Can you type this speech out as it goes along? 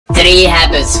3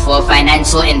 habits for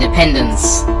financial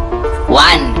independence.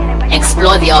 1.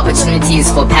 Explore the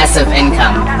opportunities for passive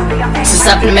income. To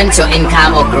supplement your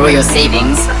income or grow your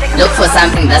savings, look for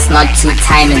something that's not too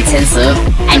time intensive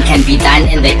and can be done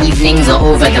in the evenings or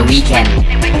over the weekend.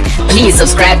 Please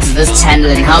subscribe to this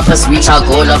channel and help us reach our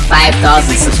goal of 5,000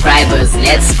 subscribers.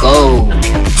 Let's go!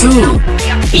 2.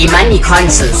 Be money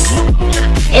conscious.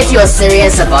 If you're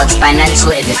serious about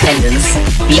financial independence,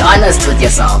 be honest with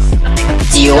yourself.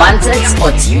 Do you want it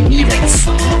or do you need it?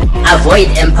 Avoid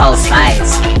impulse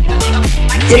buys.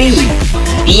 3.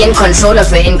 Be in control of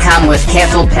your income with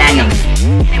careful planning.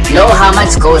 Know how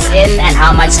much goes in and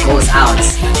how much goes out.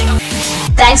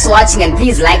 Thanks for watching, and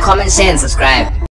please like, comment, share and subscribe.